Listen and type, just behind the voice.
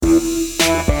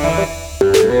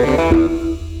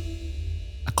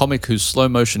comic whose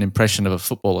slow-motion impression of a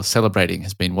footballer celebrating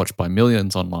has been watched by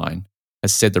millions online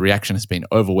has said the reaction has been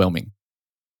overwhelming.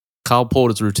 Carl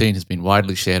Porter's routine has been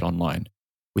widely shared online,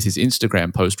 with his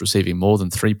Instagram post receiving more than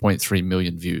 3.3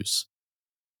 million views.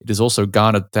 It has also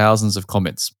garnered thousands of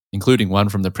comments, including one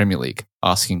from the Premier League,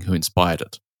 asking who inspired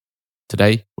it.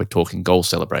 Today, we're talking goal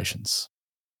celebrations.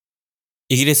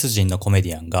 イギリス人のコメデ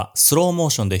ィアンがスロー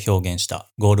モーションで表現し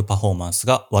たゴールパフォーマンス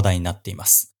が話題になっていま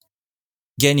す。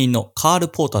芸人のカール・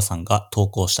ポーターさんが投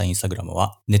稿したインスタグラム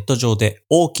はネット上で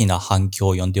大きな反響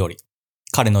を呼んでおり、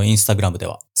彼のインスタグラムで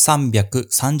は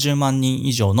330万人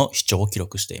以上の視聴を記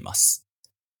録しています。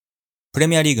プレ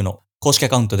ミアリーグの公式ア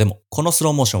カウントでもこのス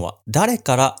ローモーションは誰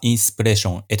からインスピレーシ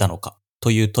ョンを得たのかと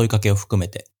いう問いかけを含め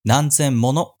て何千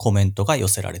ものコメントが寄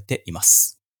せられていま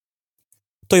す。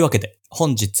というわけで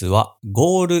本日は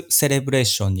ゴールセレブレー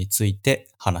ションについて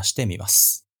話してみま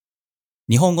す。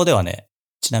日本語ではね、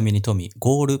ちなみにトミー、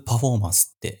ゴールパフォーマン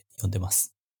スって呼んでま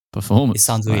す。Performance? It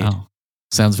sounds weird. Wow.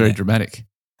 Sounds very dramatic.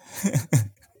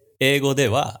 英語で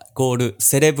はゴール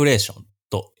セレブレーション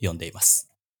と呼んでいます。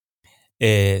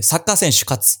サッカー選手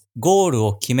かつゴール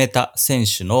を決めた選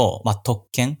手の、特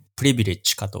権、プリビレッ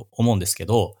ジかと思うんですけ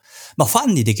ど、ファ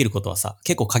ンにできることはさ、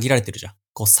結構限られてるじゃん。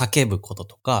こう叫ぶこと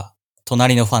とか、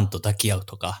隣のファンと抱き合う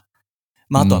とか、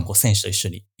あとはこう選手と一緒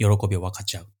に喜びを分か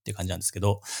ち合うっていう感じなんですけ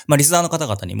ど、リスナーの方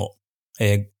々にも、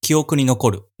記憶に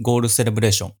残るゴールセレブレ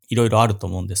ーションいろいろあると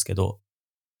思うんですけど、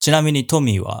ちなみにト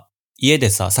ミーは家で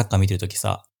さ、サッカー見てるとき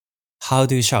さ、How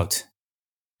do you shout?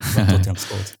 When Tottenham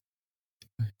scored?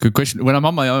 Good question. When I'm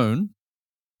on my own,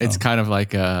 it's kind of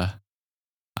like, I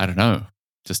don't know,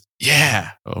 just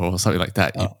yeah, or something like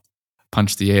that. You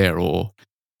punch the air, or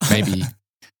maybe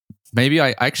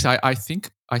I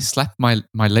think I slap my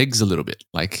legs a little bit,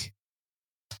 like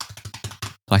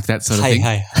that sort of thing.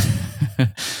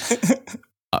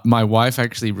 My wife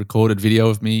actually recorded video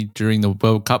of me during the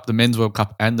World Cup, the Men's World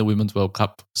Cup and the Women's World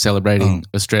Cup, celebrating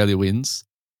Australia wins,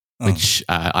 which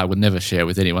I would never share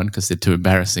with anyone because they're too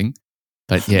embarrassing.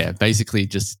 But yeah, basically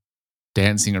just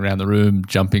dancing around the room,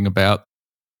 jumping about,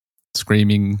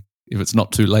 screaming if it's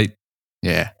not too late.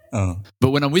 Yeah.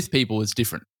 But when I'm with people, it's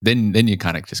different. Then you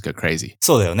kind of just go crazy.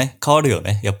 そうだよね。変わるよ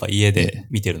ね。やっぱ家で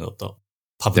見てるのと、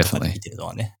パブとかで見てるの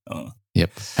はね。Yep.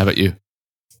 How about you?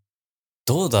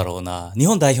 どうだろうな。日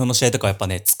本代表の試合とかやっぱ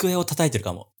ね、机を叩いてる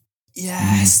かも。イエ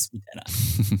ースみたいな。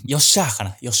よっしゃーか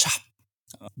な。よっしゃー。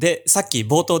で、さっき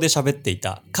冒頭で喋ってい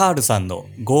たカールさんの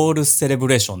ゴールセレブ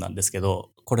レーションなんですけど、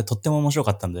これとっても面白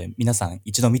かったので皆さん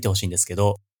一度見てほしいんですけ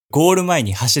ど、ゴール前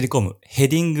に走り込む、ヘ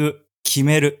ディング、決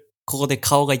める、ここで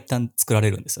顔が一旦作られ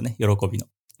るんですよね、喜びの。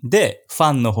で、フ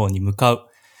ァンの方に向かう、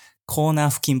コーナー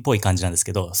付近っぽい感じなんです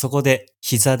けど、そこで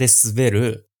膝で滑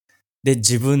る、で、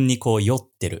自分にこう酔っ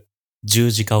てる、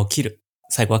十字架を切る、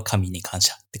最後は神に感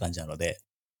謝って感じなので、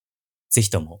ぜ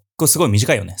ひとも、これすごい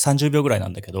短いよね。30秒ぐらいな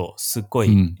んだけど、すっご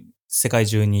い世界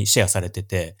中にシェアされて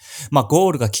て、ゴ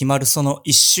ールが決まるその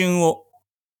一瞬を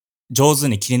上手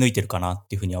に切り抜いてるかなっ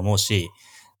ていうふうに思うし、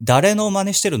誰の真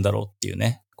似してるんだろうっていう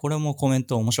ね。これもコメン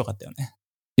ト面白かったよね。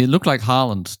It looked like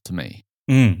Haaland to me.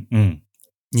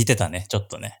 似てたね、ちょっ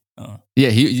とね。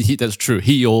Yeah, he that's true.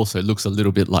 He also looks a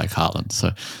little bit like Haaland,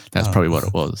 so that's probably what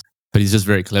it was. But he's just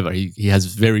very clever. He has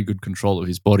very good control of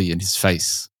his body and his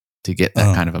face to get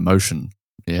that kind of emotion.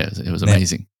 Yeah, it was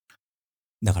amazing.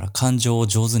 だから感情を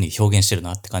上手に表現してる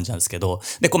なって感じなんですけど、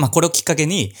で、これをきっかけ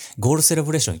にゴールセレ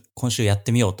ブレーション今週やっ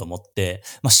てみようと思って、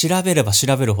調べれば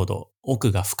調べるほど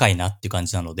奥が深いなっていう感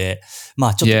じなので、ちょ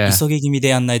っと急ぎ気味で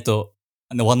やんないと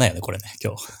終わんないよね、これね、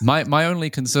今日。My only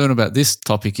concern about this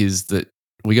topic is that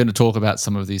we're going to talk about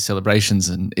some of these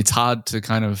celebrations and it's hard to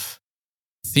kind of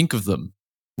think of them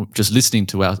just listening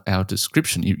to our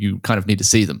description. You kind of need to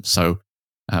see them. So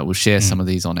we'll share some of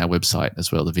these on our website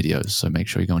as well, the videos. So make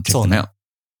sure you go and check them out.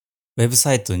 ウェブ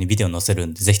サイトにビデオ載せる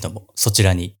んで、ぜひともそち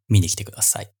らに見に来てくだ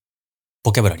さい。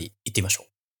ボキャブラリー言ってみましょう。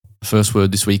The first word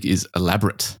this week is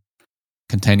elaborate,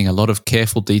 containing a lot of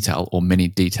careful detail or many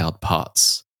detailed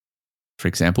parts. For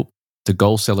example, the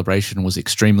goal celebration was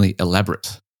extremely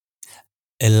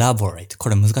elaborate.Elaborate. こ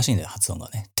れ難しいんだよ、発音が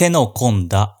ね。手の込ん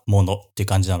だものっていう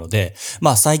感じなので、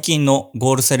最近の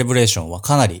ゴールセレブレーションは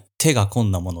かなり手が込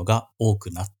んだものが多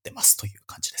くなってますという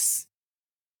感じです。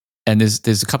And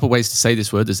there's a couple of ways to say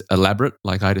this word. There's elaborate,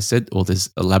 like I just said, or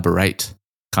there's elaborate,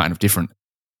 kind of different.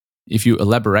 If you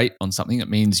elaborate on something, it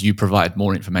means you provide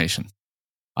more information.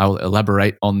 I will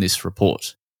elaborate on this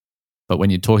report. But when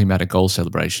you're talking about a goal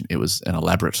celebration, it was an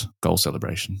elaborate goal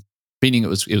celebration, meaning it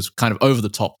was kind of over the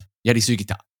top. やりすぎ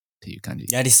たっていう感じ。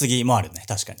やりすぎもあるね、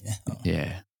確かにね。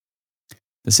Yeah.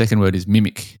 The second word is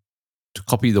mimic, to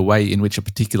copy the way in which a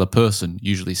particular person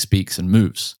usually speaks and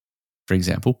moves. for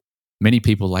example, many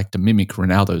people like to mimic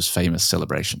Ronaldo's famous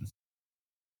celebration.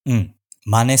 うん。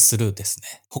真似するです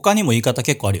ね。他にも言い方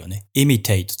結構あるよね。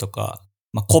imitate とか、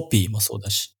まあ、コピーもそうだ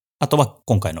し。あとは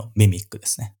今回のミミックで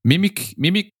すね。Mimic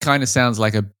kind of sounds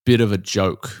like a bit of a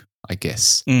joke, I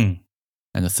guess. うん。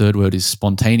 And the third word is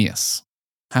spontaneous,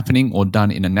 happening or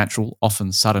done in a natural,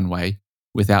 often sudden way,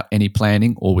 without any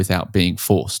planning or without being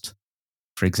forced.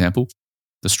 For example,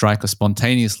 the striker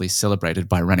spontaneously celebrated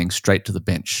by running straight to the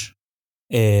bench.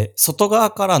 外側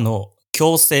からの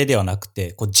強制ではなく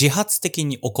て、こう自発的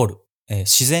に起こる、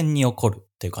自然に起こるっ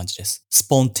ていう感じです。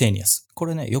spontaneous。こ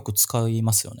れね、よく使い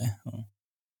ますよね。うん、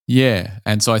Yeah,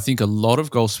 and so I think a lot of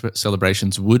goal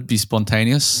celebrations would be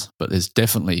spontaneous, but there's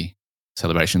definitely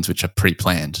celebrations which are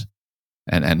pre-planned.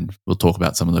 And we'll talk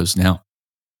about some of those now.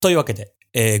 というわけで、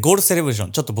ゴールセレブレーショ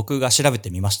ン、ちょっと僕が調べて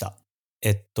みました。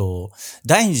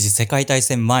第二次世界大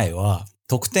戦前は、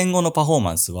得点後のパフォー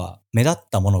マンスは目立っ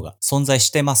たものが存在し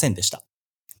てませんでした。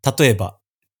例えば、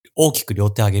大きく両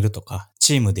手上げるとか、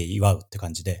チームで祝うって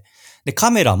感じで。で、カ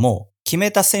メラも決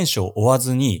めた選手を追わ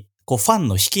ずに、こうファン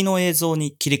の引きの映像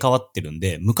に切り替わってるん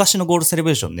で、昔のゴールセレブ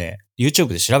レーションね、YouTube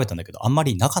で調べたんだけど、あんま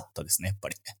りなかったですね、やっぱ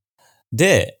りね。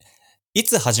で、い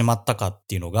つ始まったかっ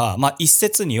ていうのが、まあ一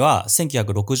説には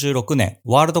1966年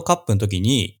ワールドカップの時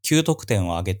に9得点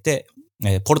を挙げて、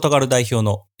ポルトガル代表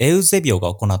のエウゼビオ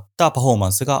が行ったパフォーマ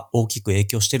ンスが大きく影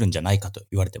響してるんじゃないかと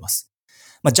言われてます。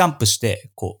まあジャンプし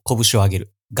て、こう、拳を上げ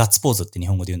る。ガッツポーズって日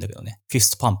本語で言うんだけどね。フィ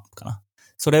ストパンプかな。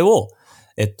それを、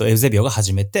エウゼビオが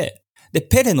始めて、で、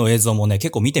ペレの映像もね、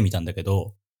結構見てみたんだけ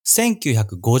ど、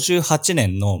1958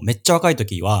年のめっちゃ若い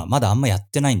時はまだあんまやっ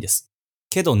てないんです。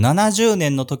けど70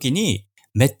年の時に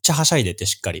めっちゃはしゃいでて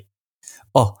しっかり。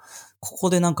あ、ここ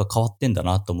でなんか変わってんだ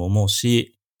なとも思う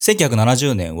し、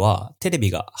1970年はテレビ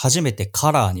が初めて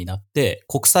カラーになって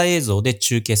国際映像で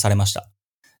中継されました。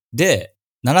で、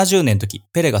70年の時、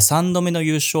ペレが3度目の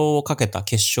優勝をかけた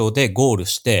決勝でゴール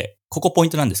して、ここポイ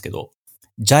ントなんですけど、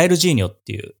ジャイルジーニョっ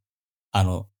ていう、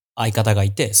相方が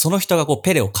いて、その人がこう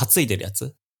ペレを担いでるや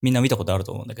つ、みんな見たことある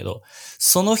と思うんだけど、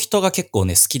その人が結構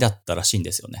ね、好きだったらしいん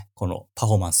ですよね。このパ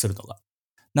フォーマンスするのが。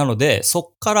なので、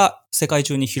そっから世界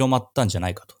中に広まったんじゃな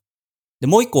いかと。で、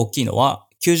もう一個大きいのは、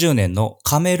90年の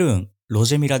カメルーン、ロ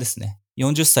ジェミラですね。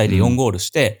40歳で4ゴール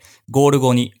して、ゴール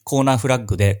後にコーナーフラッ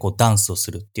グでこうダンスをす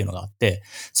るっていうのがあって、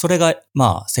それが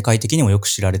まあ世界的にもよく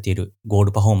知られているゴー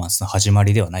ルパフォーマンスの始ま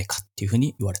りではないかっていうふう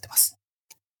に言われてます。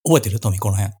覚えてるトミー、こ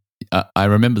の辺。I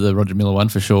remember the Roger Miller one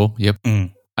for sure. Yep. う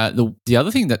ん。The other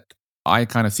thing that I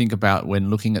kind of think about when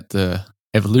looking at the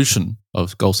evolution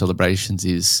of goal celebrations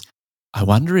is I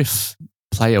wonder if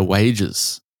player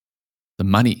wages, the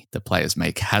money that players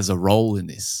make, has a role in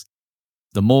this.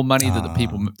 The more money that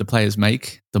the players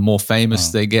make, the more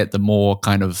famous they get, the more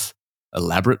kind of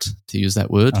elaborate, to use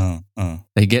that word,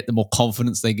 they get, the more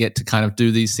confidence they get to kind of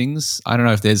do these things. I don't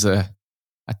know if there's a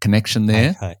connection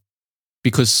there.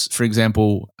 Because, for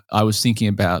example, I was thinking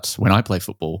about when I play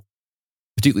football,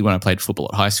 particularly when I played football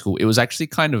at high school, it was actually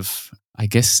kind of, I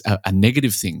guess, a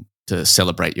negative thing to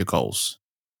celebrate your goals.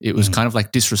 It was kind of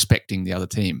like disrespecting the other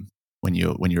team when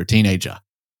you're a teenager.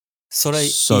 それい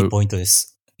いポイントで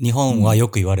す。日本はよ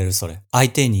く言われるそれ。相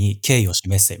手に敬意を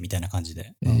示せみたいな感じ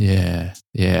で。Yeah.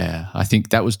 I think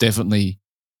that was definitely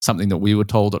something that we were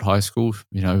told at high school.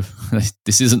 You know,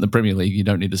 this isn't the Premier League. You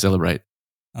don't need to celebrate.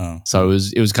 So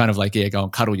it was kind of like, yeah, go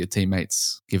and cuddle your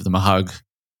teammates, give them a hug,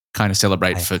 kind of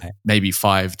celebrate for maybe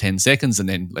 5-10 seconds and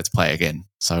then let's play again.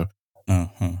 So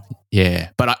yeah,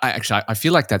 but I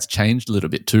feel like that's changed a little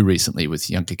bit too recently with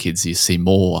younger kids. You see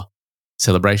more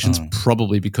celebrations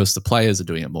probably because the players are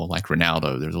doing it more, like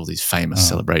Ronaldo. There's all these famous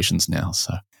celebrations now.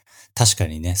 So 確か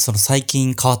にね、その最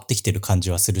近変わってきてる感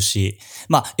じはするし、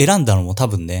まあ選んだのも多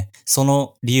分ね、そ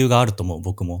の理由があると思う、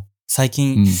僕も。最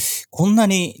近、こんな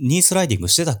にニースライディング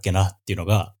してたっけなっていうの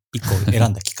が一個選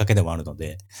んだきっかけでもあるの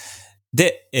で。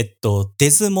で、デ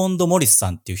ズモンド・モリス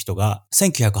さんっていう人が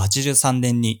1983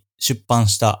年に出版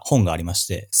した本がありまし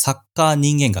て、サッカー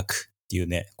人間学っていう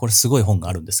ね、これすごい本が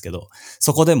あるんですけど、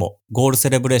そこでもゴールセ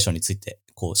レブレーションについて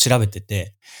こう調べて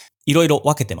て、いろいろ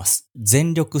分けてます。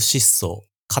全力疾走、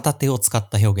片手を使っ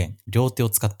た表現、両手を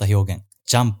使った表現、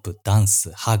ジャンプ、ダン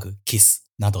ス、ハグ、キス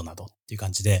などなどっていう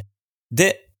感じで、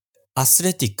で、アス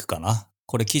レティックかな？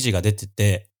これ記事が出て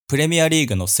て、プレミアリー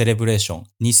グのセレブレーション、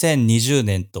2020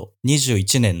年と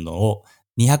21年のを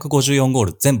254ゴー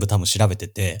ル全部多分調べて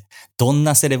て、どん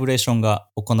なセレブレーションが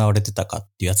行われてたかっ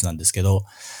ていうやつなんですけど、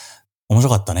面白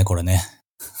かったね、これね。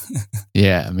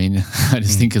Yeah, I mean, I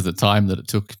just think of the time that it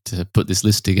took to put this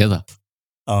list together.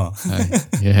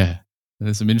 Yeah,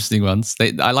 there's some interesting ones.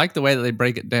 I like the way that they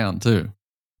break it down too.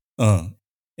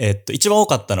 一番多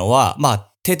かったのは、ま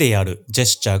あ、手でやるジェ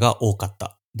スチャーが多かっ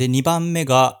た。で、2番目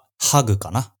がハグ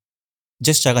かな。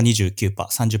ジェスチャーが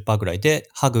 29%、30% ぐらいで、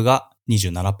ハグが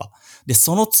 27%。で、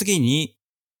その次に、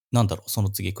なんだろう、その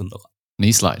次来るのが。Knee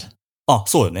slide. あ、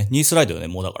そうよね。ニースライドよね、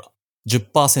もうだから。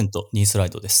10% ニースライ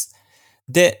ドです。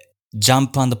で、ジャ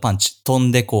ンプ&パンチ。飛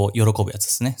んでこう、喜ぶやつ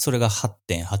ですね。それが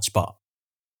 8.8%。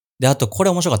で、あと、これ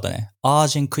面白かったね。アー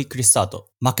ジェンクイックリスタート。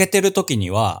負けてる時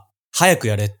には、早く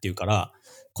やれって言うから、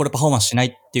これパフォーマンスしない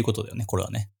っていうことだよね、これ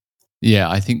はね。Yeah,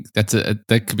 I think that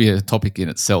could be a topic in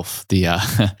itself. The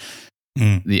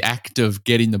act of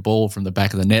getting the ball from the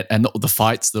back of the net and the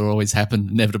fights that always happen.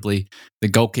 Inevitably, the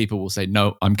goalkeeper will say,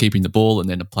 "No, I'm keeping the ball," and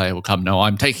then a player will come, "No,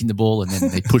 I'm taking the ball," and then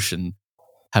they push and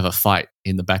have a fight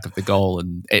in the back of the goal,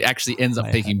 and it actually ends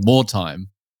up taking more time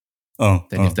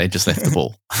than if they just left the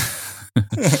ball.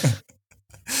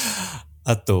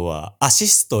 あとは、アシ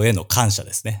ストへの感謝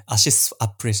ですね。アシストア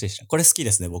プリシエーション。これ好き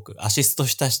ですね、僕。アシスト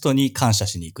した人に感謝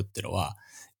しに行くっていうのは。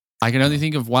I can only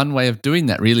think of one way of doing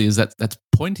that, really, is that's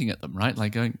pointing at them, right?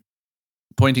 Like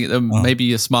pointing at them,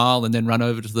 maybe a smile, and then run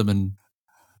over to them, and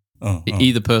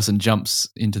either person jumps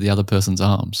into the other person's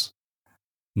arms.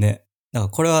 ね。だから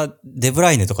これはデブ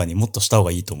ライネとかにもっとした方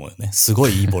がいいと思うよね。すご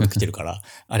いいいボール来てるから、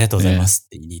ありがとうございますっ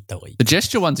て言いに行った方がいい。The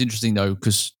gesture one's interesting though,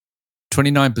 because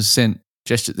 29%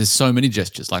 gesture, there's so many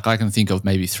gestures. Like I can think of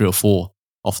maybe 3 or 4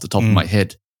 off the top of my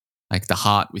head. Like the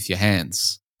heart with your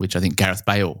hands, which I think Gareth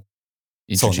Bale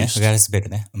introduced. そうね、ガレスベル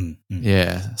ね。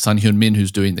Yeah, Son Heung-min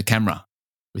who's doing the camera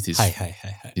with his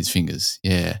fingers.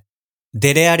 Yeah.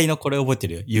 デレアリのこれ覚えて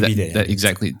るよ。指で。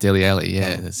Exactly, Dele Alli.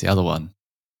 Yeah, that's the other one.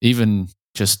 Even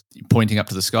just pointing up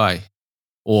to the sky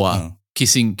or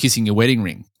kissing your wedding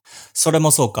ring. それ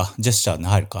もそうか。ジェスチャーに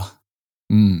入るか。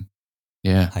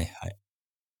Yeah. はいはい。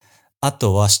あ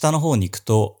とは下の方に行く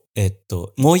と、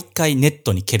もう一回ネッ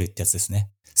トに蹴るってやつです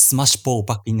ね。スマッシュボール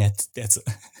バックインネットってやつ。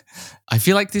I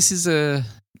feel like this is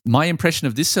my impression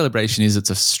of this celebration is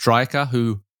it's a striker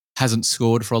who hasn't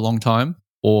scored for a long time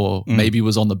or maybe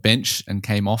was on the bench and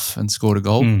came off and scored a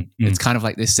goal. It's kind of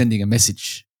like they're sending a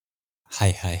message. は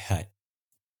いはいはい。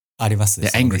ありますね。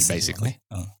They're angry, basically.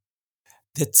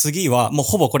 で、次は、もう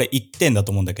ほぼこれ1点だ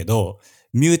と思うんだけど、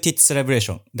ミューティッドセレブレーシ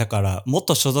ョン。だから、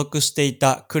元所属してい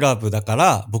たクラブだか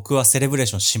ら、僕はセレブレー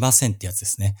ションしませんってやつで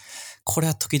すね。これ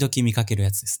は時々見かける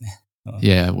やつですね。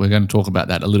Yeah, we're going to talk about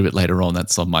that a little bit later on.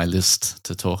 That's on my list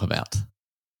to talk about.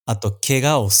 あと、怪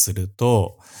我をする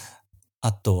と、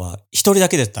あとは、一人だ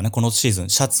けだったね、このシーズン、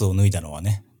シャツを脱いだのは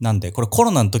ね。なんで、これコ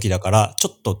ロナの時だから、ち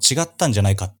ょっと違ったんじゃな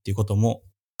いかっていうことも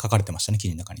書かれてましたね、記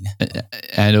事の中にね。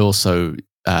And also,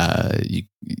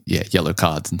 yellow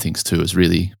cards and things too has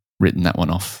really written that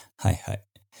one off. はいはい。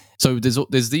So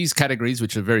there's these categories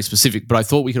which are very specific, but I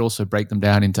thought we could also break them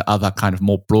down into other kind of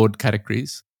more broad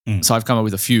categories. So I've come up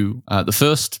with a few. The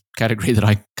first category that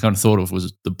I kind of thought of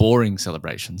was the boring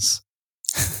celebrations,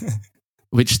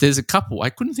 which there's a couple. I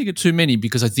couldn't think of too many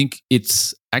because I think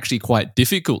it's actually quite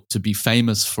difficult to be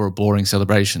famous for a boring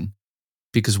celebration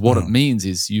because what it means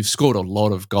is you've scored a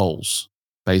lot of goals,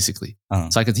 basically.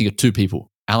 So I can think of 2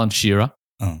 people. Alan Shearer.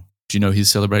 Do you know his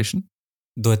celebration?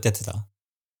 どうやってやってた？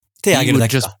手上げるだ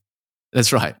けか。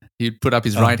That's right. He'd put up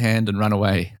his right hand and run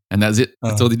away. And that's it.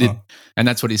 That's all he did. And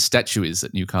that's what his statue is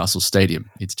at Newcastle Stadium.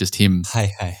 It's just him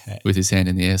with his hand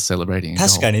in the air celebrating a goal.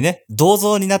 確かにね、銅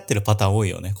像になってるパターン多い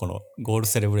よね、このゴール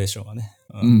セレブレーションはね。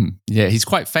Yeah, he's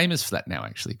quite famous for that now,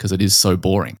 actually, because it is so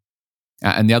boring.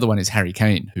 And the other one is Harry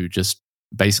Kane, who just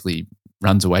basically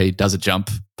runs away, does a jump,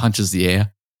 punches the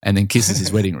air, and then kisses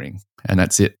his wedding ring. And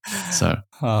that's it. So.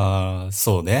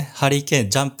 そうね。ハリー・ケーン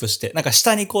ジャンプして、なんか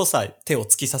下にこうさ、手を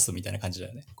突き刺すみたいな感じだ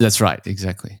よね。That's right,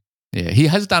 exactly. Yeah, he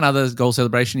has done other goal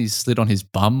celebration. He slid on his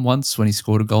bum once when he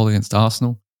scored a goal against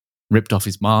Arsenal, ripped off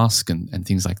his mask and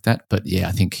things like that. But yeah,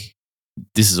 I think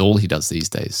this is all he does these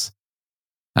days.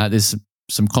 There's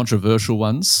some controversial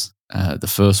ones. The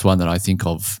first one that I think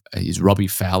of is Robbie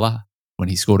Fowler when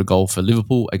he scored a goal for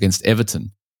Liverpool against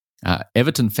Everton.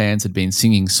 Everton fans had been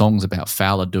singing songs about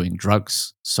Fowler doing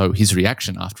drugs. So his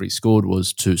reaction after he scored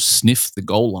was to sniff the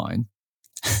goal line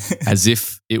as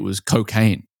if it was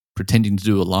cocaine, pretending to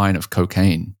do a line of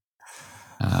cocaine,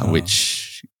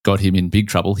 which got him in big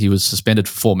trouble. He was suspended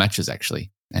for 4 matches,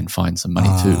 actually, and fined some money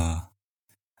too.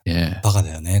 Yeah. バカ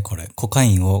だよね、これ。コカ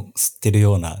インを吸ってる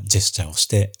ようなジェスチャーをし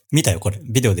て、見たよ、これ。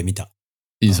ビデオで見た。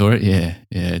You saw it? Yeah,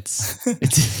 yeah. It's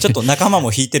ちょっと仲間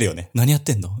も引いてるよね。何やっ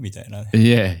てんのみたいなね。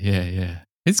Yeah.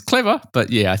 It's clever, but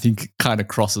yeah, I think it kind of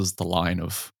crosses the line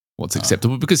of what's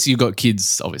acceptable because you've got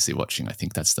kids obviously watching. I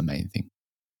think that's the main thing.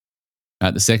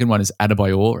 The second one is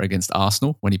Adebayor against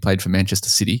Arsenal when he played for Manchester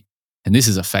City. And this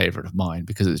is a favourite of mine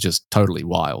because it's just totally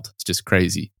wild. It's just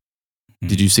crazy.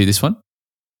 Did you see this one?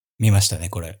 見ましたね、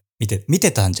これ。見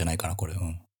てたんじゃないかな、これ。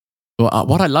Well,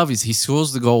 what I love is he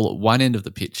scores the goal at one end of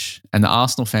the pitch and the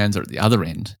Arsenal fans are at the other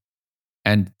end.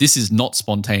 And this is not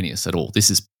spontaneous at all. This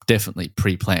is definitely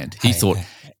pre-planned. He thought,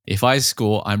 if I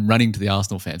score, I'm running to the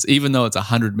Arsenal fans. Even though it's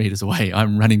 100 meters away,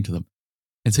 I'm running to them.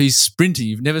 And so he's sprinting.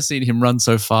 You've never seen him run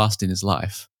so fast in his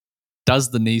life.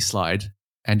 Does the knee slide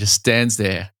and just stands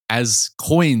there as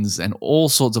coins and all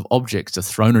sorts of objects are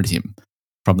thrown at him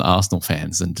from the Arsenal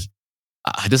fans. And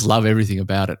I just love everything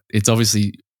about it. It's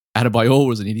obviously Adebayor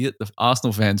was an idiot. The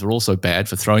Arsenal fans were also bad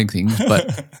for throwing things, but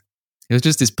it was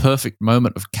just this perfect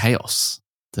moment of chaos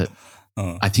that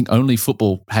I think only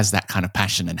football has that kind of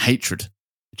passion and hatred,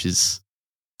 which is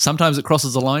sometimes it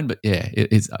crosses the line, but yeah,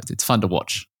 it's fun to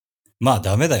watch. まあ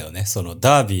ダメだよね。その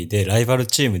ダービーでライバル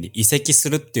チームに移籍す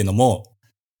るっていうのも、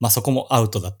まあそこもアウ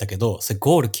トだったけど、それ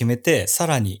ゴール決めてさ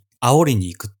らに煽り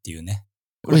に行くっていうね。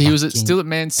Well, he was still at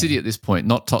Man City at this point,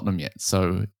 not Tottenham yet,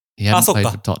 so he hadn't played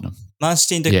for Tottenham. マンシ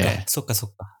ティの時か。そっかそ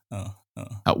っか。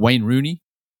Wayne Rooney,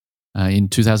 in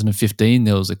 2015,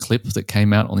 there was a clip that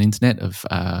came out on the internet of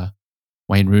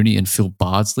Wayne Rooney and Phil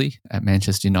Bardsley at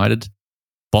Manchester United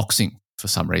boxing for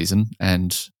some reason,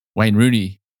 and Wayne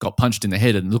Rooney got punched in the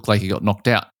head and looked like he got knocked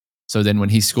out. So then when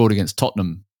he scored against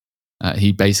Tottenham,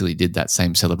 he basically did that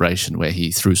same celebration where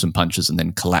he threw some punches and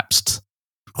then collapsed.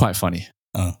 Quite funny.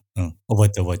 覚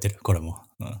えてる、これも。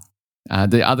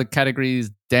The other categories,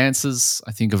 dancers,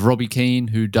 I think of Robbie Keane,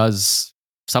 who does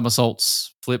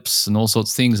somersaults, flips, and all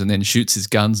sorts of things, and then shoots his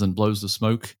guns and blows the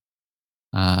smoke.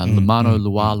 Lamano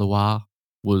Luar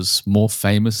was more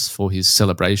famous for his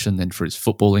celebration than for his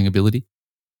footballing ability,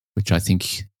 which I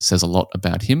think says a lot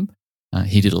about him.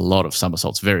 He did a lot of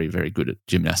somersaults, very, very good at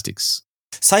gymnastics.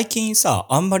 最近さ、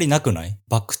あんまりなくない？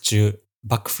バック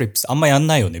フリップス。あんまやん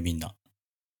ないよね、みんな。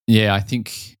Yeah, I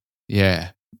think,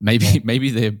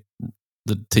 maybe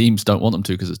the teams don't want them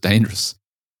to because it's dangerous.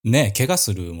 ね、怪我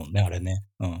するもんね、あれね。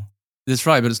That's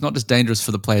right, but it's not just dangerous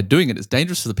for the player doing it, it's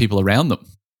dangerous for the people around them.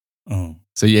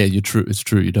 So yeah, it's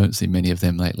true, you don't see many of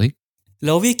them lately.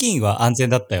 ロビー・キーンは安全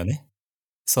だったよね。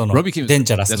その、デン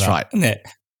ジャラスな、right. ね、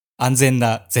安全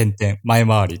な前転、前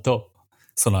回りと、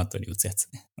その後に打つやつ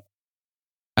ね。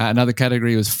Another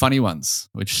category was funny ones,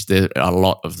 which there are a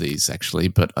lot of these actually,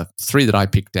 but three that I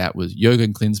picked out was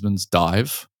Jurgen Klinsmann's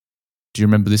dive. Do you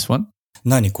remember this one?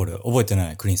 何これ覚えてな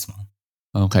い、クリンスマ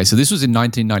ン。Okay, so this was in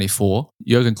 1994.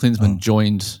 Jurgen Klinsmann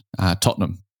joined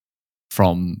Tottenham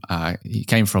he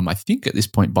came from, I think at this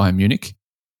point, Bayern Munich,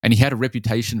 and he had a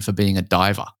reputation for being a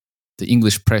diver. The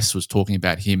English press was talking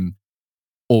about him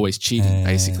always cheating,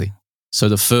 basically. So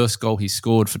the first goal he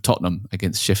scored for Tottenham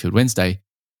against Sheffield Wednesday,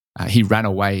 he ran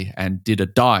away and did a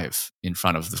dive in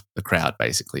front of the crowd,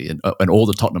 basically, and all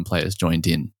the Tottenham players joined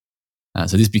in.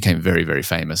 So this became very, very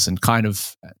famous and kind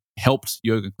of helped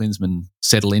Jurgen Klinsmann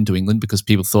settle into England because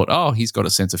people thought, oh, he's got a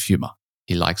sense of humour.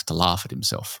 He likes to laugh at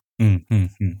himself.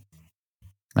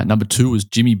 Number two was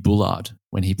Jimmy Bullard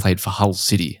when he played for Hull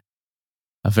City.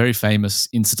 A very famous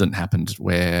incident happened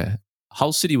where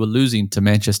Hull City were losing to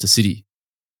Manchester City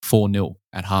 4-0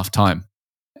 at half-time.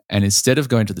 And instead of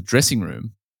going to the dressing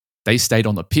room, they stayed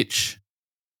on the pitch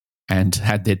and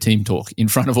had their team talk in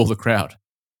front of all the crowd.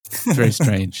 Very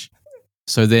strange.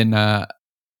 So then a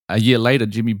year later,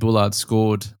 Jimmy Bullard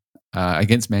scored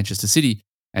against Manchester City,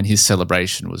 and his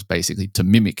celebration was basically to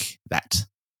mimic that.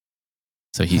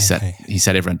 So he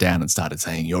sat everyone down and started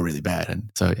saying, "You're really bad." And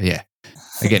so, yeah,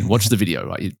 again, watch the video,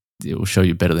 right? It will show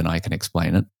you better than I can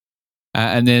explain it.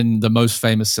 And then the most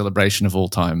famous celebration of all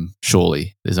time,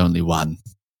 surely, there's only one,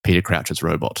 Peter Crouch's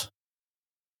robot.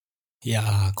 いや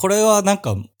ー、これはなん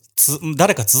か、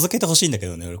誰か続けてほしいんだけ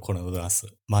どね、このダンス。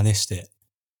真似して。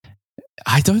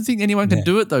I don't think anyone can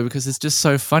do it though because it's just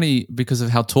so funny because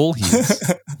of how tall he is.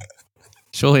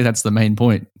 Surely that's the main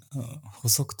point.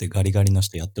 細くてガリガリの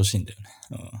人やってほしいんだよね。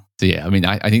So yeah, I mean,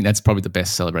 I think that's probably the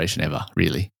best celebration ever,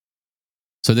 really.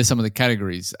 So there's some of the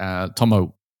categories.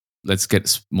 Tomo, let's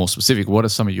get more specific. What are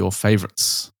some of your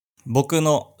favorites? 僕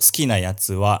の好きなや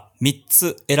つは3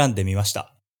つ選んでみまし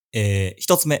た。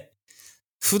1つ目。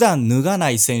普段脱がな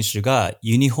い選手が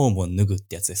ユニフォームを脱ぐっ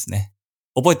てやつですね。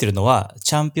覚えてるのは、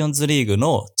チャンピオンズリーグ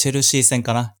のチェルシー戦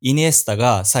かな。イニエスタ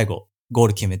が最後ゴー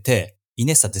ル決めて、イ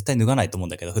ニエスタ絶対脱がないと思うん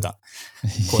だけど、普段。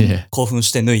興奮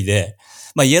して脱いで、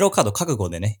まあイエローカード覚悟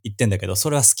でね、言ってんだけど、そ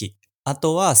れは好き。あ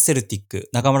とはセルティック、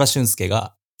中村俊輔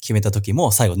が決めた時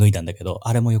も最後脱いだんだけど、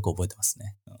あれもよく覚えてます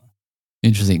ね。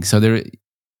Interesting. So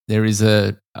there is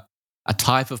a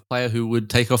type of player who would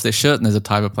take off their shirt and there's a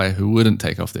type of player who wouldn't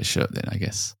take off their shirt then, I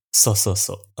guess. そうそう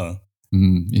そう。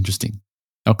Interesting.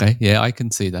 Okay, yeah, I can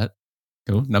see that.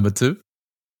 Cool. Number two?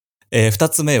 二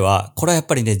つ目は、これはやっ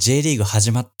ぱりね、J リーグ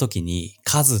始まった時に、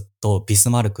カズとビス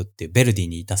マルクっていうベルディ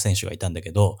にいた選手がいたんだ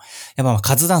けど、やっぱまあ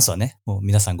カズダンスはね、もう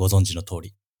皆さんご存知の通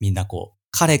り、みんなこう、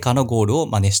彼かのゴールを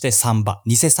真似してサンバ、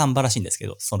偽サンバらしいんですけ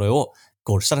ど、それを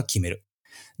ゴールしたら決める。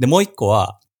で、もう一個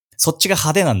は、そっちが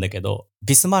派手なんだけど、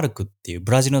ビスマルクっていう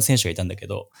ブラジルの選手がいたんだけ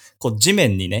ど、こう地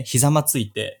面にね、ひざまつ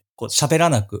いて、こう喋ら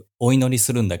なくお祈り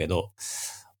するんだけど、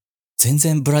全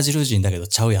然ブラジル人だけど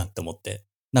ちゃうやんって思って、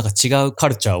なんか違うカ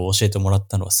ルチャーを教えてもらっ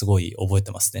たのはすごい覚え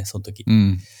てますね、その時。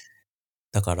Mm.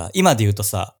 だから、今で言うと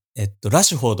さ、ラッ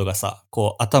シュフォードがさ、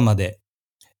こう頭で、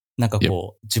なんか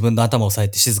こう、自分の頭を押さえ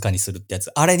て静かにするってやつ、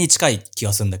あれに近い気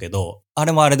がするんだけど、あ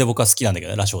れもあれで僕は好きなんだけ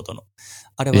ど、ラッシュフォードの。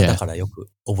あれはだからよく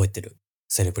覚えてる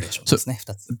セレブレーションですね、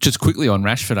二つ。Just quickly on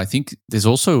Rashford, I think there's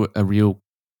also a real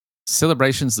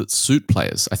celebrations that suit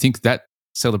players. I think that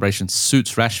celebration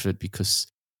suits Rashford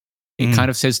because it kind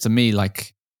of says to me,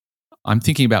 like, I'm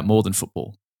thinking about more than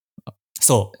football.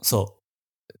 そう、そ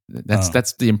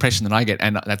That's the impression that I get,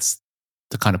 and that's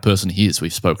the kind of person he is.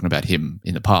 We've spoken about him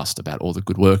in the past, about all the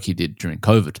good work he did during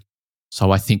COVID.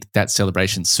 So I think that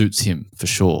celebration suits him for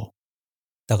sure.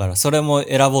 だからそれも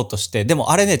選ぼうとして、で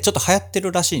もあれね、ちょっと流行って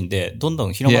るらしいんで、どんど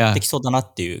ん広まってきそうだな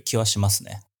っていう気はします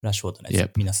ね。ラッシュフォードのやつ、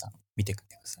 Yep. 皆さん見てく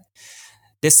ださい。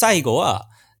で、最後は、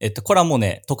これはもう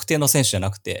ね、特定の選手じゃ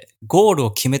なくて、ゴール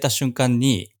を決めた瞬間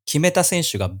に、決めた選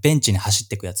手がベンチに走っ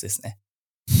ていくやつですね。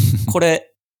こ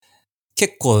れ、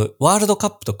結構ワールドカ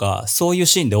ップとかそういう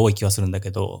シーンで多い気はするんだ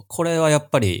けど、これはやっ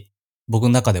ぱり僕の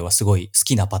中ではすごい好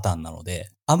きなパターンなの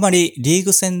で、あんまりリー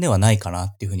グ戦ではないかな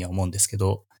っていうふうには思うんですけ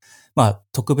ど、まあ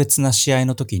特別な試合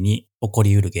の時に起こ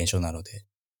り得る現象なので、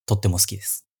とっても好きで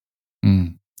す。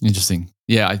Interesting.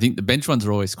 Yeah, I think the bench ones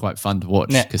are always quite fun to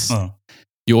watch ね。 because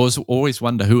you always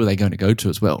wonder who are they going to go to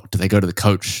as well. Do they go to the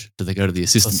coach? Do they go to the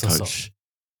assistant coach?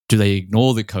 Do they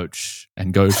ignore the coach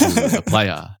and go to a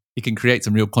player? It can create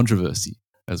some real controversy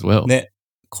as well. ね。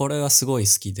これはすごい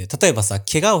好きで、例えばさ、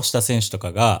怪我をした選手と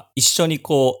かが一緒に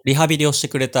こう、リハビリをして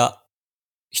くれた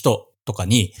人とか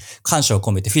に感謝を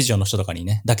込めてフィジオの人とかに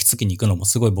ね、抱きつきに行くのも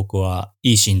すごい僕は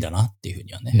いいシーンだなっていうふう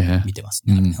にはね、 Yeah. 見てます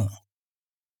ね。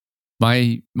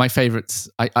My favorites,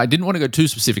 I didn't want to go too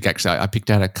specific actually. I picked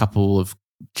out a couple of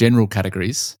general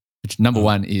categories, which number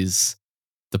one is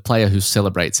the player who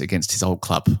celebrates against his old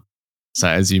club. So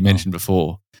as you mentioned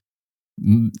before,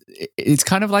 it's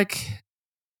kind of like,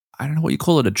 I don't know what you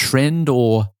call it, a trend,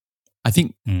 or I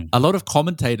think a lot of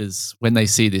commentators, when they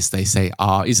see this, they say,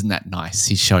 isn't that nice?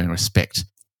 He's showing respect.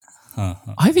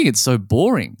 I think it's so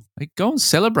boring. Like, go and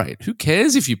celebrate. Who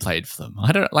cares if you played for them?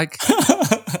 I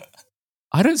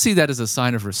don't see that as a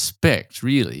sign of respect,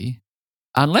 really,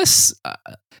 unless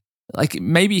like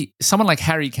maybe someone like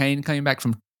Harry Kane coming back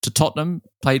to Tottenham,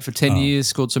 played for 10 years,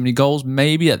 scored so many goals,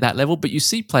 maybe at that level. But you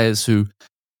see players who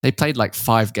they played like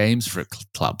 5 games for a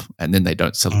club and then they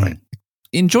don't celebrate.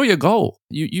 Enjoy your goal.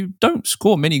 You don't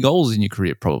score many goals in your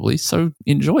career probably, so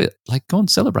enjoy it. Like, go and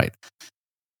celebrate.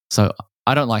 So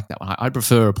I don't like that one. I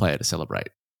prefer a player to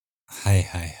celebrate. はい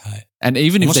はいはい。 And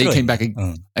even if they 面白いね。 came back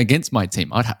against my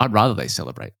team, I'd rather they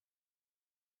celebrate.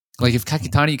 Like if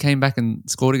Kakitani came back and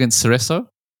scored against Cerezo,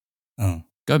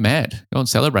 go mad. Go and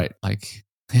celebrate. Like,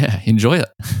 yeah, enjoy it.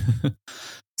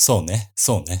 そうね、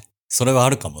そうね。それはあ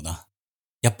るかもな。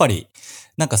やっぱり、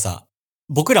なんかさ、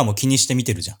僕らも気にして見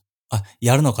てるじゃん。あ、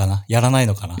やるのかなやらない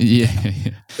のかな Yeah.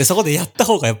 で、そこでやった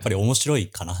方がやっぱり面白い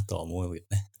かなとは思うよ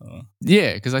ね。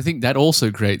Yeah, because I think that also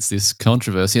creates this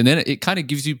controversy. And then it kind of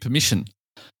gives you permission.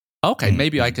 Okay,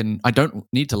 maybe I don't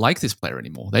need to like this player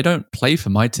anymore. They don't play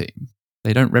for my team.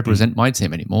 They don't represent my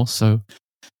team anymore. So,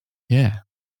 yeah.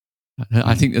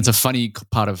 I think it's a funny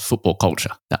part of football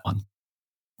culture, that one.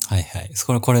 はいはい。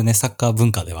これね、サッカー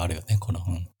文化ではあるよね、この。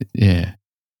Yeah.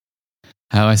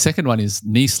 My second one is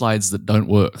knee slides that don't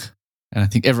work. And I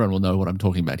think everyone will know what I'm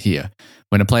talking about here.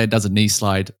 When a player does a knee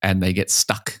slide and they get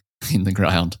stuck in the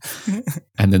ground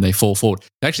and then they fall forward.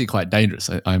 It's actually quite dangerous.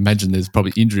 I imagine there's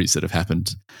probably injuries that have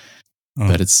happened.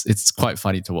 But it's quite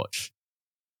funny to watch.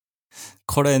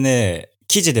 これね、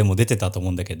記事でも出てたと思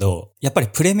うんだけど、やっぱり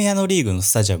プレミアのリーグの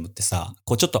スタジアムってさ、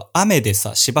こうちょっと雨で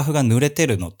さ、芝生が濡れて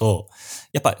るのと、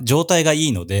やっぱ状態がい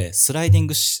いので、ニースライディン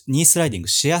グ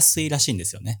しやすいらしいんで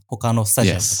すよね。他のスタ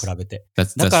ジアムと比べて。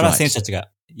だから選手たちが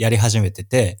やり始めて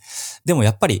て、でも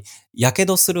やっぱり、やけ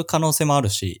どする可能性もある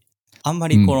し、あんま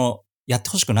りやって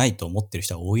ほしくないと思ってる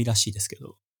人が多いらしいですけ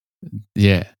ど。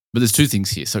Yeah, but there's two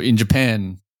things here. So in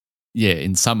Japan, yeah,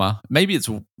 in summer, maybe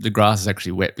the grass is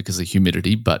actually wet because of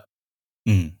humidity, but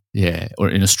yeah, or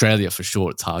in Australia for sure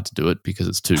it's hard to do it because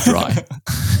it's too dry.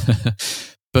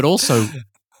 But also,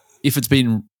 if it's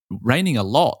been raining a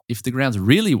lot, if the ground's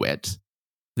really wet,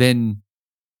 then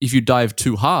if you dive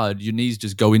too hard, your knees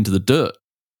just go into the dirt.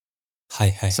 は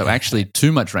いはい。 So actually,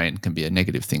 too much rain can be a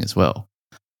negative thing as well.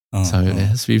 うん、 So it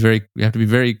has to be we have to be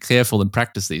very careful and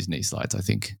practice these knee slides, I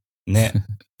think. ね。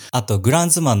あと、グラン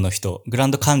ズマンの人、グラウ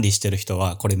ンド管理してる人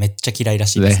は、これめっちゃ嫌いら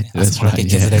しいですね。 That's あそこだけ right,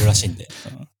 削れるらしいんで。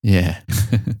Yeah.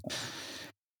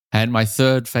 And my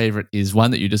third favorite is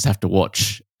one that you just have to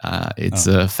watch. It's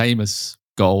a famous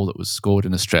goal that was scored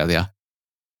in Australia.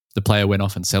 The player went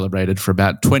off and celebrated for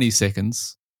about 20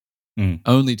 seconds, うん。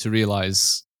 only to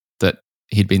realize that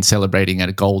he'd been celebrating at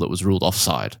a goal that was ruled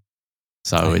offside.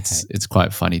 So Hi, it's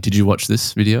quite funny. Did you watch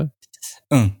this video?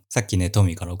 うん。さっきね、ト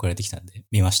ミーから送られてきたんで、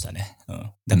見ましたね。う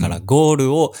ん。だから、ゴー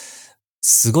ルを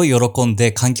すごい喜ん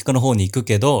で観客の方に行く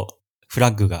けど、フ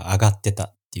ラッグが上がってた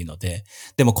っていうので、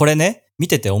でもこれね、見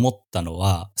てて思ったの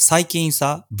は、最近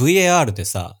さ、VAR で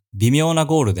さ、微妙な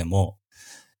ゴールでも、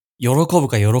喜ぶ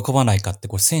か喜ばないかって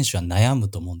これ選手は悩む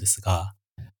と思うんですが、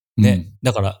ね。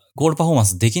だから、ゴールパフォーマン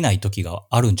スできない時が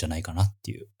あるんじゃないかなっ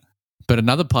ていう。But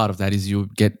another part of that is you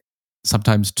get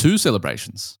sometimes two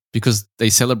celebrations because they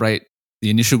celebrate the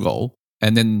initial goal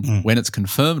and then when it's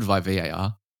confirmed by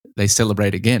VAR, they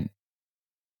celebrate again.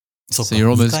 So you're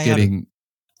almost getting,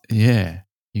 you're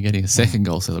getting a second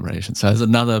goal celebration. So there's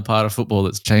another part of football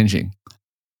that's changing.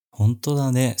 本当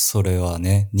だね。それは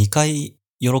ね、2回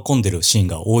喜んでるシーン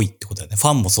が多いってことだよね。フ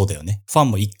ァンもそうだよね。ファン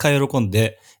も1回喜ん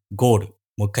でゴール、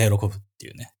もう1回喜ぶって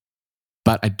いうね。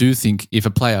But I do think if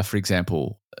a player, for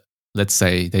example, let's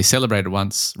say they celebrated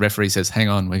once, referee says, hang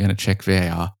on, we're going to check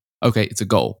VAR. Okay, it's a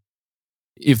goal.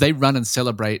 If they run and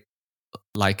celebrate,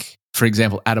 like, for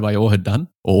example, Adebayor had done,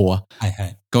 or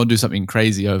go and do something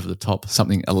crazy over the top,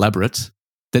 something elaborate,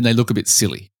 then they look a bit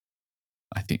silly,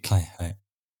 I think.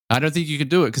 I don't think you can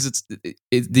do it because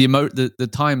the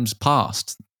time's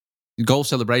passed. Goal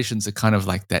celebrations are kind of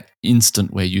like that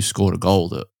instant where you scored a goal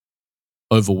that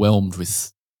overwhelmed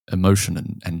with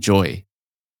emotion and joy.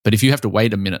 But if you have to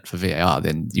wait a minute for VAR,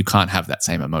 then you can't have that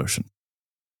same emotion.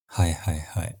 はいはい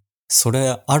はい。そ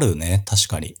れあるね、確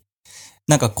かに。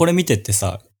なんかこれ見てて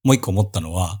さ、もう一個思った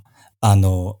のは、フ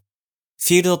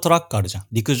ィールドトラックあるじゃん。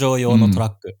陸上用のトラ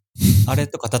ック。あれ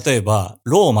とか、例えば、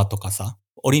ローマとかさ、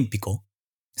オリンピコ、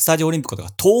スタジオオリンピコと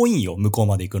か遠いんよ、向こう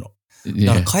まで行くの。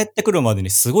だから帰ってくるまでに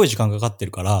すごい時間かかって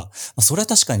るから、それは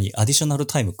確かにアディショナル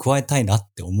タイム加えたいな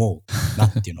って思うな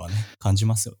っていうのはね、感じ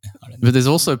ますよね。あれね。But there's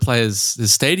also there's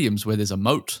stadiums where there's a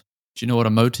moat. Do you know what a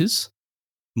moat is?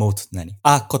 Moat って何？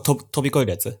あ、こう飛び越え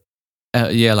るやつ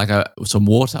？Yeah, like some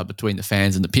water between the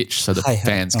fans and the pitch so the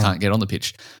fans can't get on the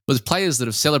pitch. But there's players that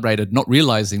have celebrated not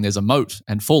realizing there's a moat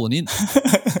and fallen in.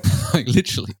 Like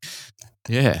literally.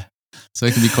 Yeah. So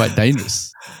it can be quite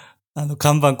dangerous.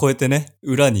 看板越えてね、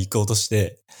裏に行こうとし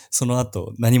て、その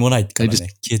後何もないからね、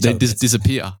消えちゃう。They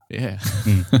disappear. Yeah.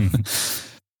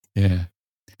 Yeah.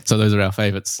 So those are our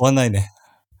favorites. 終わんないね。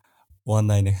終わん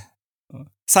ないね。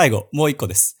最後、もう一個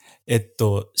です。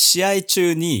試合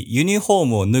中にユニフォー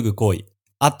ムを脱ぐ行為。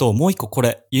あともう一個こ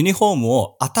れ、ユニフォーム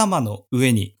を頭の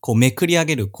上にこうめくり上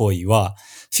げる行為は、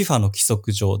FIFA の規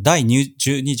則上第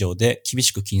12条で厳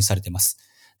しく禁止されています。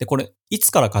で、これ、い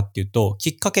つからかっていうと、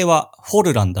きっかけはフォ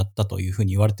ルランだったというふう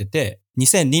に言われてて、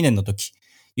2002年の時、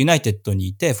ユナイテッドに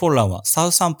いて、フォルランはサ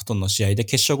ウサンプトンの試合で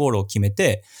決勝ゴールを決め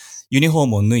て、ユニフォー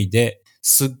ムを脱いで、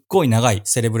すっごい長い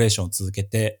セレブレーションを続け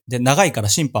て、で、長いから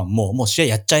審判ももう試合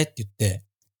やっちゃえって言って、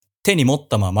手に持っ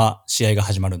たまま試合が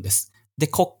始まるんです。で、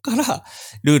こっから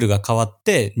ルールが変わっ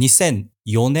て、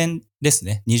2004年です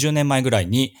ね、20年前ぐらい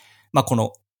に、こ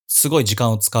のすごい時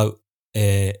間を使う、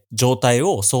状態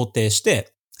を想定し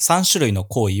て、3種類の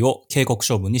行為を警告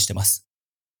処分にしてます。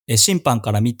審判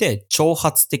から見て挑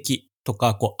発的と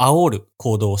か、煽る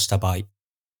行動をした場合、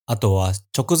あとは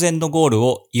直前のゴール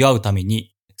を祝うため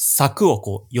に柵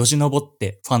をよじ登っ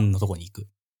てファンのとこに行く。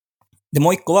で、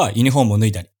もう一個はユニフォームを脱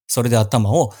いだり、それで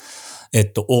頭を、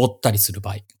覆ったりする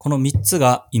場合。この3つ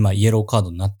が今イエローカー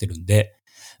ドになってるんで、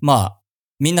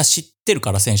みんな知ってる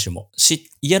から選手も、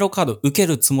イエローカード受け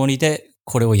るつもりで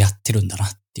これをやってるんだな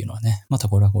っていうのはね、また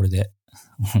これはこれで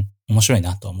面白い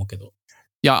なとは思うけど。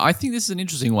Yeah, I think this is an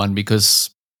interesting one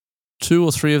because 2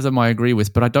 or 3 of them I agree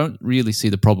with, but I don't really see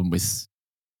the problem with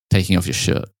taking off your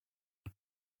shirt.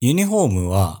 ユニフォーム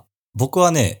は、僕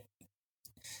はね、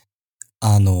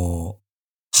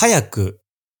早く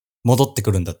戻って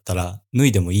くるんだったら脱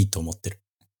いでもいいと思ってる。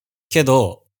け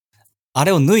ど、あ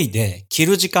れを脱いで着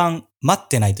る時間待っ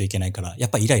てないといけないから、やっ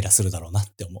ぱイライラするだろうなっ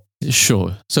て思う。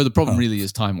Sure. So the problem really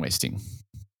is time wasting.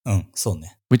 そう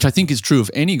ね。Which I think is true of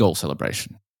any goal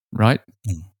celebration, right?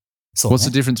 そうね。What's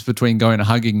the difference between going and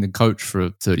hugging the coach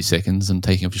for 30 seconds and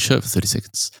taking off your shirt for 30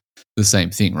 seconds? The same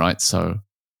thing, right? So,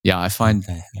 yeah, I find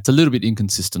it's a little bit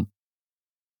inconsistent.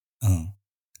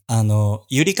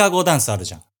 ゆりかごダンスある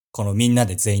じゃん。このみんな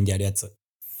で全員でやるやつ。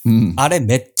Mm. あれ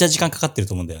めっちゃ時間かかってる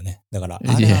と思うんだよね。だから、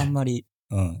あれはあんまり、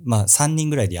まあ3人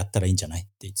ぐらいでやったらいいんじゃないっ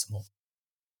ていつも。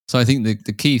So I think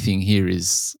the key thing here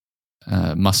is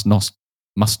must not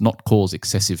cause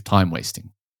excessive time wasting.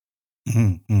 う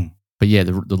んうん。But yeah,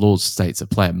 the law states a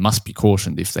player must be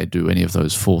cautioned if they do any of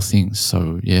those 4 things.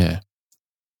 So yeah,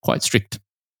 quite strict.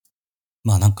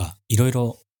 まあなんか、いろい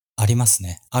ろあります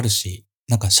ね。あるし、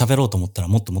なんか喋ろうと思ったら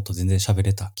もっともっと全然喋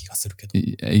れた気がするけど。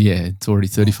Yeah, it's already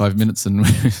 35 minutes and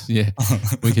yeah,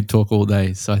 we could talk all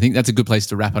day. So I think that's a good place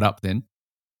to wrap it up then.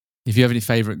 If you have any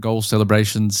favorite goal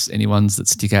celebrations, any ones that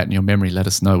stick out in your memory, let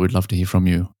us know. We'd love to hear from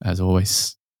you as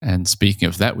always. And speaking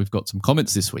of that, we've got some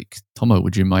comments this week. Tomo,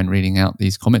 would you mind reading out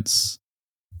these comments?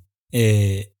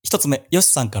 一つ目、ヨ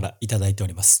シさんからいただいてお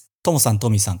ります。トモさん、ト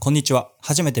ミーさん、こんにちは。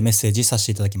初めてメッセージさせ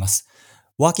ていただきます。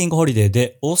ワーキングホリデー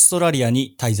でオーストラリア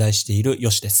に滞在しているヨ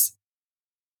シです。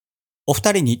お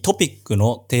二人にトピック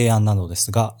の提案なのです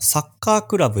が、サッカー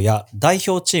クラブや代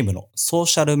表チームのソー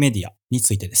シャルメディアに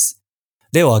ついてです。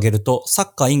例を挙げると、サ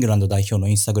ッカーイングランド代表の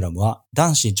インスタグラムは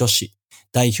男子女子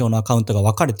代表のアカウントが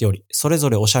分かれており、それぞ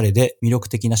れおしゃれで魅力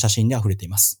的な写真で溢れてい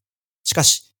ます。しか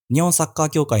し、日本サッカー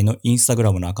協会のインスタグ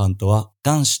ラムのアカウントは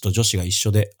男子と女子が一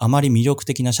緒であまり魅力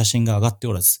的な写真が上がって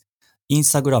おらず、イン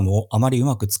スタグラムをあまりう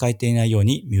まく使えていないよう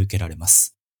に見受けられま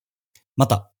す。ま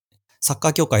た、サッカ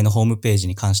ー協会のホームページ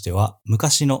に関しては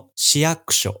昔の市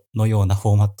役所のようなフ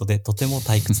ォーマットでとても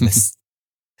退屈です。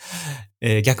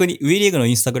逆に WE リーグの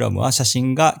インスタグラムは写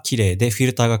真が綺麗でフィ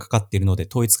ルターがかかっているので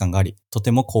統一感があり、と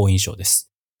ても好印象で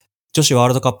す。女子ワー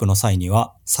ルドカップの際に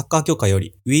はサッカー協会よ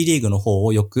り WE リーグの方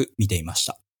をよく見ていまし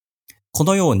た。こ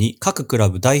のように各クラ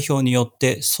ブ代表によっ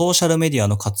てソーシャルメディア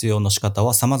の活用の仕方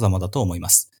は様々だと思いま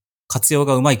す。活用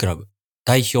がうまいクラブ、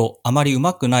代表、あまりう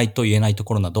まくないと言えないと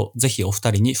ころなど、ぜひお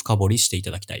二人に深掘りしてい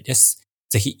ただきたいです。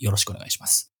ぜひよろしくお願いしま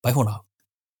す。バイフォーナー。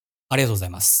ありがとうござい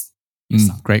ます。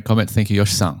Great comment. Thank you,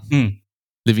 Yoshi-san.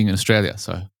 Living in Australia,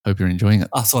 so hope you're enjoying it.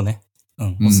 あ、そうね。オ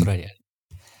ーストラリア。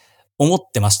思っ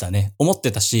てましたね。思っ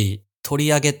てたし、取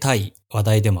り上げたい話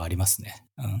題でもありますね。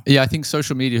Yeah, I think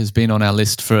social media has been on our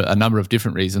list for a number of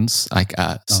different reasons. Like,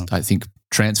 I think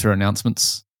transfer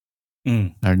announcements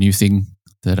are a new thing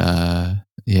that,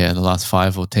 the last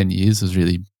 5 or 10 years has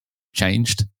really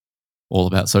changed. All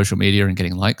about social media and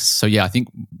getting likes. So yeah, I think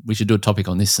we should do a topic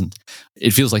on this, and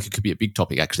it feels like it could be a big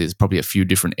topic. Actually, there's probably a few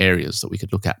different areas that we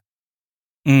could look at.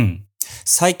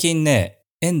 最近ね、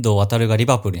遠藤航がリ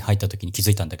バプールに入った時に気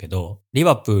づいたんだけど、リ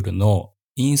バプールの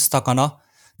インスタかな？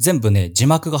全部ね、字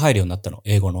幕が入るようになったの、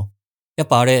英語の。やっ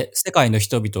ぱあれ、世界の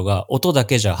人々が音だ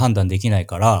けじゃ判断できない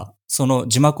から、その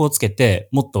字幕をつけて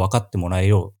もっと分かってもらえ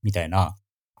ようみたいな、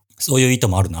そういう意図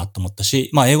もあるなと思ったし、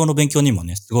まあ英語の勉強にも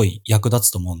ね、すごい役立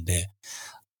つと思うんで、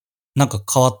なんか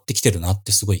変わってきてるなっ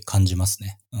てすごい感じます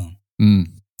ね。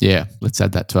Yeah, let's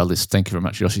add that to our list. Thank you very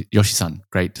much, Yoshi-san.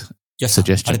 Great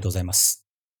suggestion. ありがとうございます。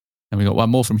And we got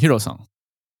one more from Hiro-san.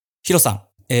 ヒロさん、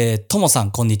トモさ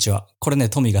ん、こんにちは。これね、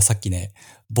トミがさっきね、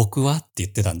僕はって言っ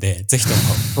てたんで、ぜひとも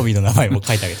トミの名前も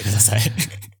書いてあげてください。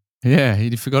Yeah, he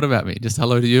forgot about me. Just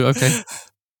hello to you, okay?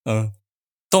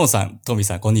 トモさん、トミ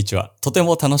さん、こんにちは。とて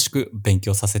も楽しく勉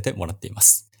強させてもらっていま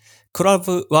す。クラ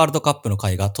ブワールドカップの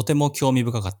回がとても興味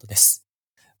深かったです。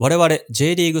我々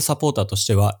J リーグサポーターとし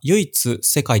ては唯一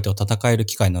世界と戦える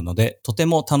機会なのでとて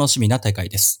も楽しみな大会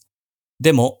です。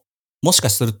でも、もしか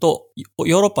すると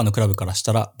ヨーロッパのクラブからし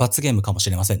たら罰ゲームかもし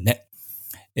れませんね。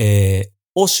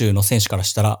欧州の選手から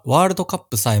したらワールドカッ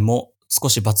プさえも少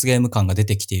し罰ゲーム感が出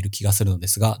てきている気がするので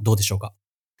すがどうでしょうか。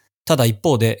ただ一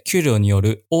方で給料によ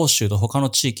る欧州と他の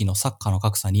地域のサッカーの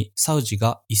格差にサウジ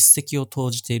が一石を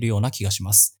投じているような気がし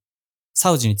ます。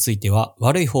サウジについては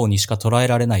悪い方にしか捉え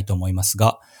られないと思います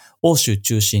が、欧州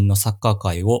中心のサッカー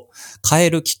界を変え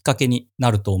るきっかけに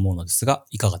なると思うのですが、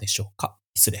いかがでしょうか。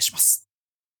失礼します。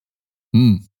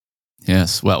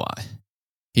Yes, well,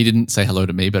 he didn't say hello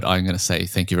to me, but I'm going to say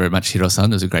thank you very much,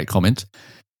 Hiro-san. It was a great comment.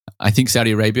 I think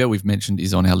Saudi Arabia, we've mentioned,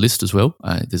 is on our list as well.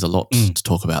 There's a lot to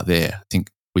talk about there. I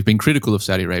think we've been critical of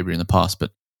Saudi Arabia in the past,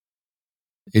 but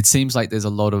it seems like there's a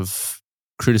lot of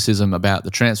criticism about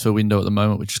the transfer window at the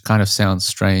moment, which kind of sounds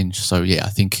strange. So yeah, I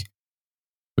think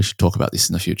we should talk about this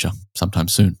in the future sometime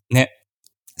soon. ね。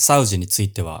サウジにつ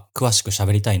いては詳しく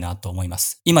喋りたいなと思いま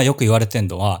す。今よく言われてる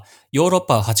のは、ヨーロッ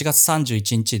パは8月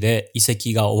31日で移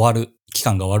籍が終わる、期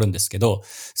間が終わるんですけど、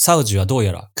サウジはどう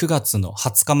やら9月の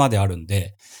20日まであるん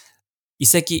で、移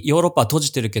籍、ヨーロッパは閉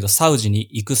じてるけどサウジに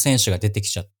行く選手が出てき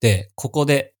ちゃって、ここ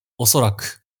でおそら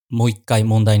くもう一回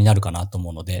問題になるかなと思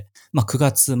うので、まあ9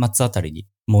月末あたりに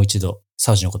もう一度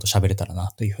サウジのことを喋れたら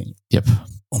なというふうに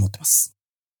思ってます。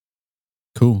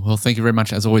Cool. Well, thank you very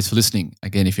much, as always, for listening.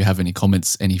 Again, if you have any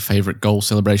comments, any favorite goal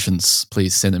celebrations,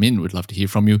 please send them in. We'd love to hear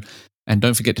from you. And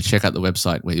don't forget to check out the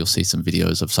website where you'll see some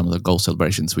videos of some of the goal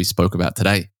celebrations we spoke about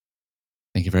today.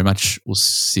 Thank you very much. We'll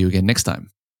see you again next time.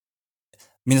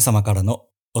 皆様からの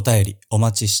お便りお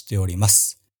待ちしておりま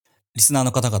す。リスナー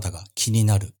の方々が気に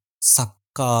なるサッ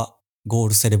カーゴー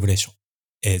ルセレブレーシ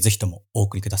ョン、ぜひともお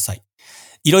送りください。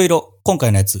いろいろ今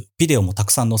回のやつ、ビデオもた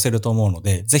くさん載せると思うの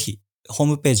で、ぜひホー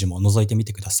ムページも覗いてみ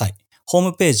てください。ホ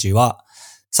ームページは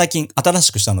最近新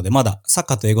しくしたので、まだサッ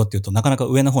カーと英語っていうとなかなか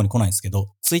上の方に来ないんですけど、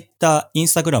Twitter、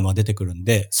Instagram は出てくるん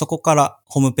で、そこから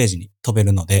ホームページに飛べ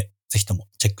るので、ぜひとも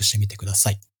チェックしてみてくださ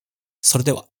い。それ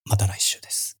ではまた来週で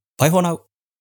す。Bye for now!